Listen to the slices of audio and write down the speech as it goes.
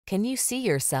Can you see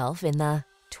yourself in the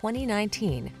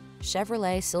 2019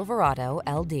 Chevrolet Silverado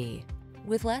LD?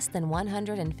 With less than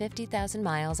 150,000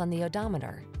 miles on the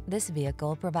odometer, this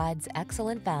vehicle provides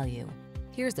excellent value.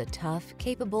 Here's a tough,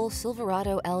 capable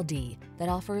Silverado LD that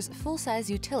offers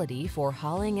full-size utility for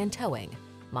hauling and towing,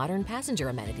 modern passenger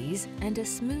amenities, and a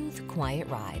smooth, quiet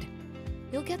ride.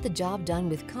 You'll get the job done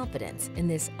with confidence in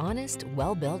this honest,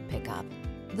 well-built pickup.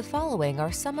 The following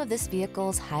are some of this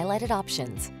vehicle's highlighted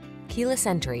options: keyless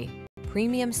entry,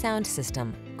 premium sound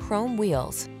system, chrome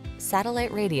wheels,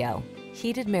 satellite radio,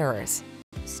 heated mirrors,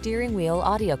 steering wheel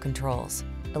audio controls,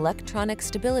 electronic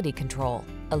stability control,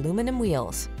 aluminum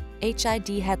wheels, HID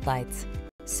headlights,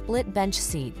 split bench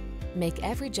seat. Make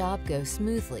every job go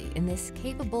smoothly in this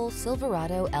capable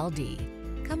Silverado LD.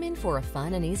 Come in for a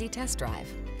fun and easy test drive.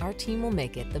 Our team will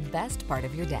make it the best part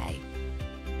of your day.